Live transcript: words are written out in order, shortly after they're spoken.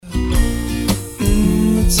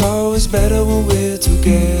it's always better when we're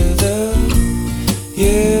together.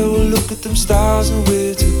 Yeah, we'll look at them stars when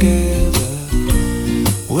we're together.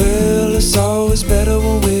 Well, it's always better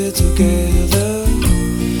when we're together.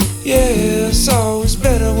 Yeah, it's always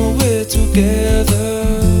better when we're together.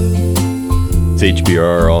 It's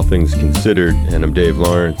HPR, All Things Considered, and I'm Dave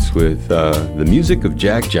Lawrence with the music of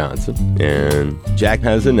Jack Johnson. And Jack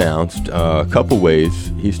has announced a couple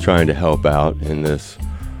ways he's trying to help out in this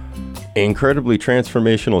incredibly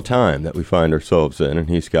transformational time that we find ourselves in. And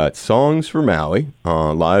he's got Songs for Maui,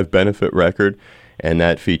 live benefit record, and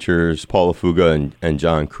that features Paula, Fuga, and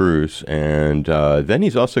John Cruz. And then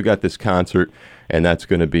he's also got this concert, and that's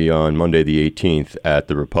going to be on Monday the 18th at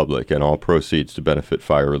the Republic, and all proceeds to benefit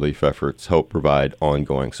fire relief efforts help provide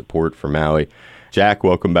ongoing support for Maui. Jack,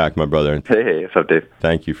 welcome back, my brother. Hey, what's up, Dave?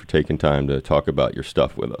 Thank you for taking time to talk about your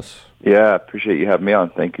stuff with us. Yeah, I appreciate you having me on.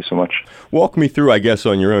 Thank you so much. Walk me through, I guess,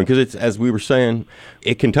 on your own, because it's, as we were saying,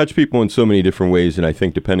 it can touch people in so many different ways, and I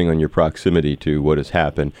think depending on your proximity to what has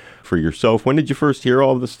happened for yourself. When did you first hear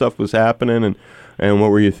all this stuff was happening, and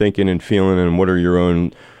what were you thinking and feeling, and what are your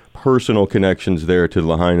own personal connections there to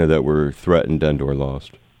Lāhainā that were threatened and or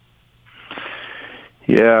lost?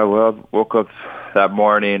 Yeah, well, I woke up that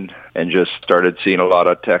morning and just started seeing a lot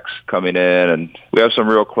of texts coming in, and we have some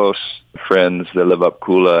real close friends that live up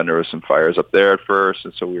Kula, and there were some fires up there at first,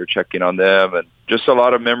 and so we were checking on them, and just a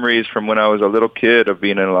lot of memories from when I was a little kid of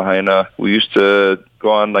being in Lāhainā. We used to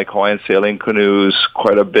go on like Hawaiian sailing canoes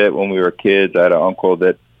quite a bit when we were kids. I had an uncle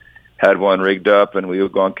that had one rigged up, and we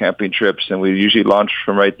would go on camping trips, and we usually launched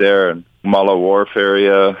from right there in Mala Wharf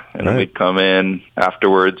area, and then we'd come in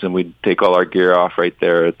afterwards, and we'd take all our gear off right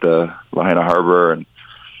there at the Lāhainā Harbor and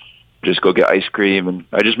just go get ice cream. And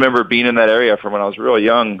I just remember being in that area from when I was real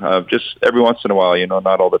young, just every once in a while,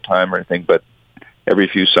 not all the time or anything, but every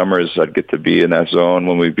few summers I'd get to be in that zone.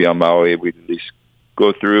 When we'd be on Maui, we'd at least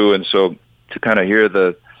go through, and so to kind of hear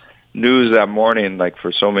the news that morning, like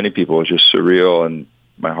for so many people, was just surreal, and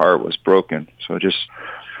my heart was broken. So I just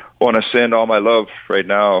want to send all my love right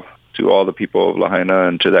now to all the people of Lāhainā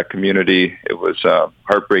and to that community. It was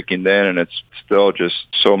heartbreaking then, and it's still just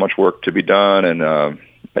so much work to be done, and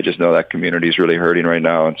I just know that community is really hurting right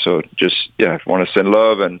now. And so I want to send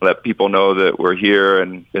love and let people know that we're here,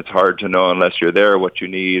 and it's hard to know unless you're there what you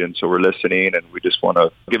need. And so we're listening, and we just want to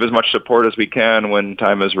give as much support as we can when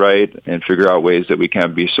time is right and figure out ways that we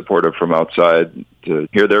can be supportive from outside to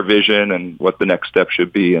hear their vision and what the next step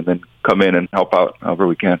should be, and then come in and help out however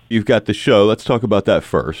we can. You've got the show. Let's talk about that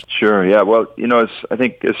first. Sure, yeah. Well, I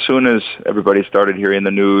think as soon as everybody started hearing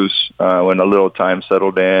the news, when a little time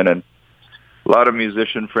settled in, and a lot of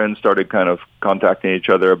musician friends started kind of contacting each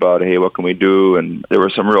other about, hey, what can we do? And there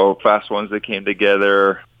were some real fast ones that came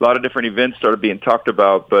together. A lot of different events started being talked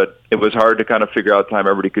about, but it was hard to kind of figure out time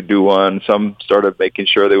everybody could do one. Some started making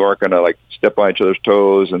sure they weren't going to step on each other's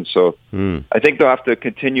toes. And so I think they'll have to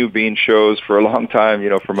continue being shows for a long time,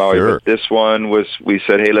 for Maui. Sure. But this one we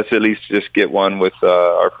said, hey, let's at least just get one with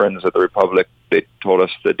our friends at the Republic. They told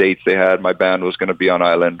us the dates they had. My band was going to be on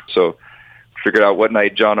island. So figured out what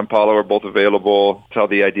night John and Paula were both available. That's how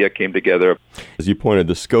the idea came together. As you pointed,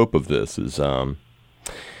 the scope of this is,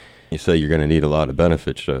 you say you're going to need a lot of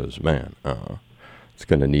benefit shows. Man, it's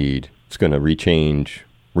going to rechange,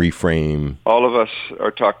 reframe. All of us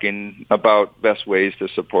are talking about best ways to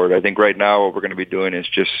support. I think right now what we're going to be doing is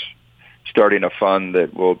just starting a fund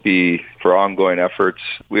that will be for ongoing efforts.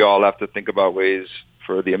 We all have to think about ways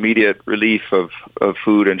for the immediate relief of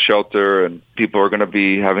food and shelter, and people are going to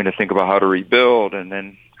be having to think about how to rebuild, and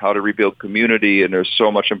then how to rebuild community, and there's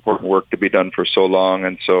so much important work to be done for so long.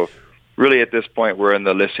 And so really at this point we're in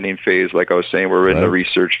the listening phase. Like I was saying, we're in the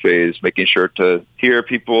research phase, making sure to hear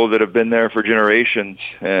people that have been there for generations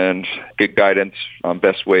and get guidance on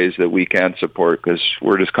best ways that we can support, because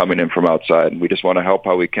we're just coming in from outside and we just want to help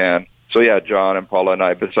how we can. So yeah, John and Paula and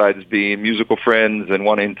I, besides being musical friends and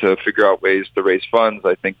wanting to figure out ways to raise funds,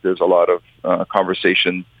 I think there's a lot of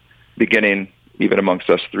conversation beginning even amongst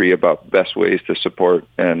us three about best ways to support,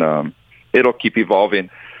 and it'll keep evolving.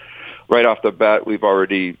 Right off the bat, we've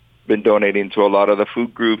already been donating to a lot of the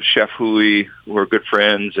food groups, Chef Hui, who are good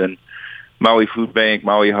friends, and Maui Food Bank,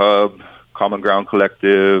 Maui Hub, Common Ground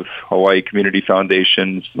Collective, Hawaii Community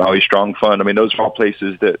Foundations, Maui Strong Fund. I mean, those are all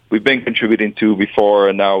places that we've been contributing to before,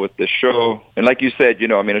 and now with this show. And like you said,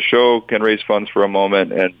 a show can raise funds for a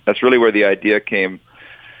moment, and that's really where the idea came.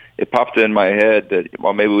 It popped in my head that,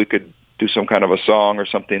 well, maybe we could do some kind of a song or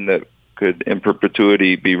something that could, in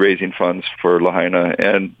perpetuity, be raising funds for Lāhainā.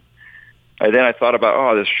 And then I thought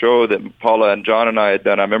about, this show that Paula and John and I had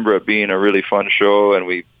done. I remember it being a really fun show, and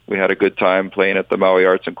we We had a good time playing at the Maui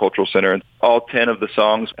Arts and Cultural Center. And all 10 of the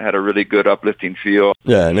songs had a really good uplifting feel.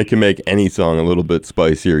 Yeah, and it can make any song a little bit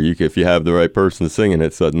spicier. If you have the right person singing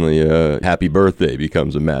it, suddenly Happy Birthday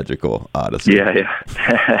becomes a magical odyssey.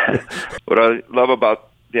 Yeah. What I love about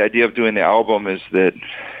the idea of doing the album is that,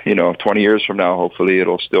 20 years from now, hopefully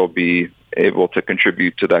it'll still be able to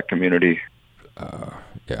contribute to that community.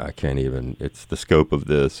 Yeah, I can't even. It's the scope of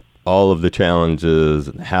this. All of the challenges,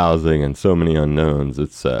 and housing, and so many unknowns.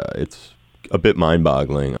 It's a bit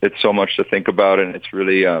mind-boggling. It's so much to think about, and it's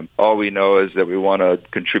really all we know is that we want to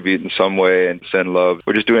contribite in some way and send love.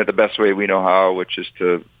 We're just doing it the best way we know how, which is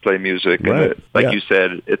to play music. Right. And you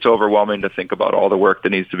said, it's overwhelming to think about all the work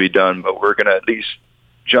that needs to be done, but we're going to at least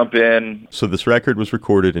jump in. So this record was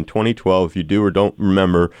recorded in 2012. If you do or don't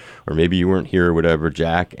remember, or maybe you weren't here or whatever,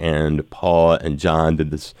 Jack and Paula and John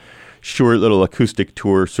did this short little acoustic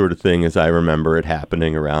tour sort of thing, as I remember it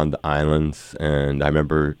happening around the islands. And I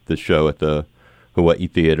remember the show at the Hawaii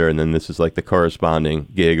Theater, and then this is like the corresponding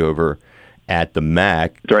gig over at the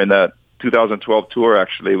MAC. During that 2012 tour,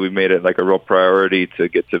 actually, we made it like a real priority to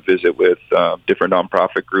get to visit with different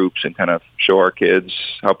nonprofit groups and kind of show our kids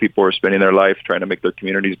how people are spending their life trying to make their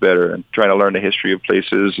communities better and trying to learn the history of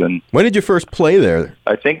places. And when did you first play there?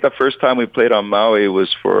 I think the first time we played on Maui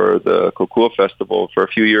was for the Kokua Festival. For a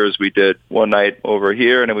few years, we did one night over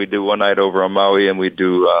here, and then we do one night over on Maui, and we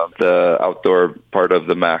do the outdoor part of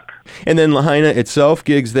the MAC. And then Lāhainā itself,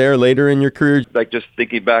 gigs there later in your career? Like, just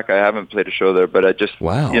thinking back, I haven't played a show there, but I just,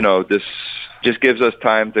 this just gives us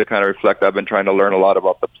time to kind of reflect. I've been trying to learn a lot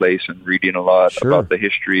about the place and reading a lot about the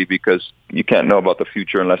history, because you can't know about the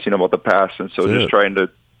future unless you know about the past. And so just trying to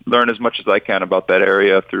learn as much as I can about that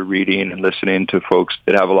area through reading and listening to folks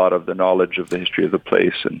that have a lot of the knowledge of the history of the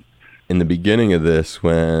place. And in the beginning of this,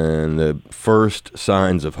 when the first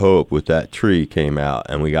signs of hope with that tree came out,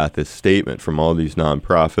 and we got this statement from all these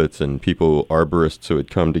nonprofits and people, arborists who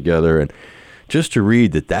had come together, and just to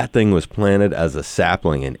read that thing was planted as a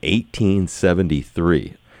sapling in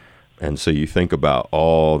 1873. And so you think about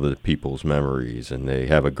all the people's memories, and they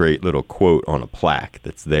have a great little quote on a plaque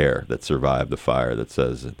that's there that survived the fire that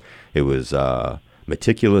says it was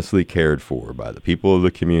meticulously cared for by the people of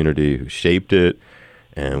the community who shaped it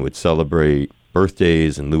and would celebrate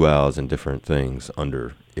birthdays and luau's and different things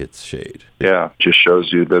under its shade. Yeah, just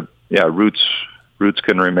shows you that, roots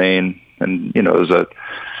can remain. And, there's a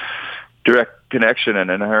direct connection, an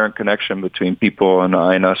inherent connection between people and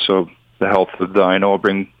Aina. So the health of the Aina will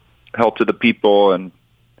bring health to the people, and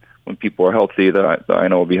when people are healthy, the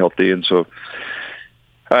Aina will be healthy. And so,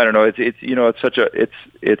 I don't know.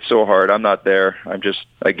 It's so hard. I'm not there. I'm just,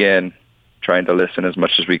 again, trying to listen as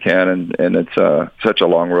much as we can, and it's such a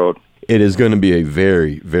long road. It is going to be a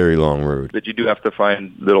very, very long road. But you do have to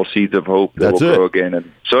find little seeds of hope that will grow again.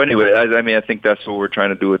 And so anyway, I think that's what we're trying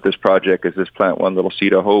to do with this project, is just plant one little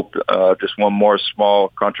seed of hope, just one more small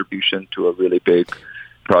contribution to a really big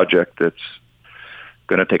project that's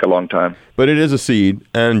going to take a long time. But it is a seed,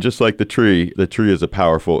 and just like the tree is a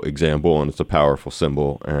powerful example, and it's a powerful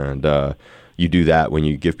symbol, and you do that when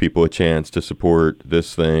you give people a chance to support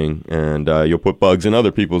this thing, and you'll put bugs in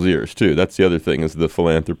other people's ears too. That's the other thing, is the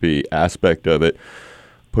philanthropy aspect of it,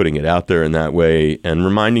 putting it out there in that way and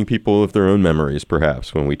reminding people of their own memories,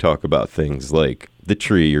 perhaps, when we talk about things like the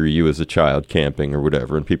tree or you as a child camping or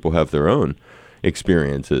whatever, and people have their own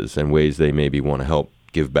experiences and ways they maybe want to help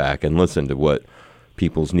give back and listen to what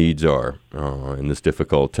people's needs are in this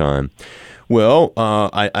difficult time. Well,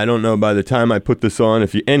 I don't know, by the time I put this on,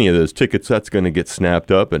 if any of those tickets, that's going to get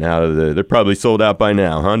snapped up and out of they're probably sold out by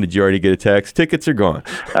now, huh? Did you already get a text? Tickets are gone.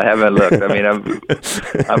 I haven't looked. I mean,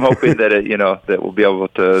 I'm hoping that that we'll be able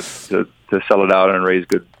to sell it out and raise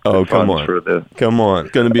good funds for the... Come on.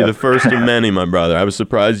 It's going to be the first of many, my brother. I was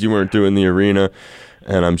surprised you weren't doing the arena,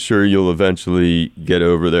 and I'm sure you'll eventually get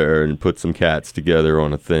over there and put some cats together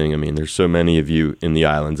on a thing. I mean, there's so many of you in the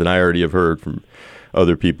islands, and I already have heard from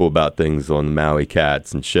other people about things on Maui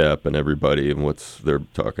Cats and Shep and everybody and what they're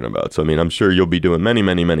talking about. So, I mean, I'm sure you'll be doing many,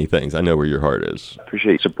 many, many things. I know where your heart is.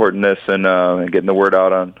 Appreciate you supporting this and getting the word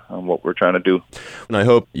out on what we're trying to do. And I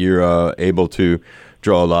hope you're able to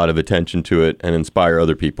draw a lot of attention to it and inspire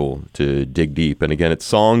other people to dig deep. And again, it's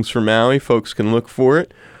Songs for Maui. Folks can look for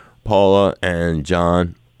it. Paula and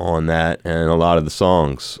John on that, and a lot of the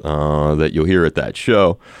songs that you'll hear at that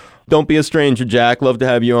show. Don't be a stranger, Jack. Love to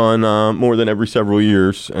have you on more than every several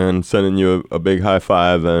years, and sending you a big high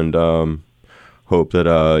five, and hope that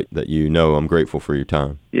I'm grateful for your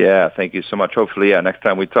time. Yeah, thank you so much. Hopefully, next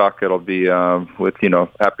time we talk, it'll be with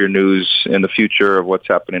happier news in the future of what's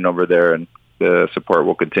happening over there, and the support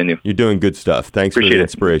will continue. You're doing good stuff. Thanks for the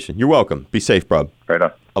inspiration. You're welcome. Be safe, bro. Right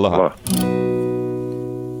on. Aloha.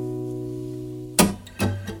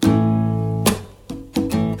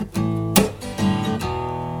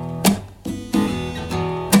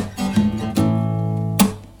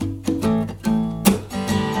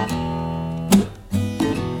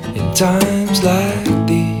 times like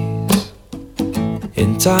these,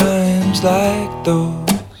 in times like those,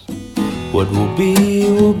 what will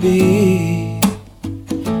be,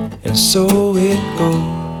 and so it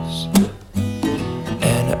goes.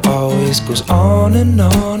 And it always goes on and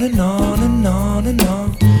on and on and on and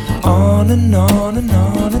on, on and on and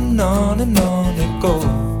on and on and on it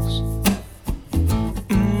goes.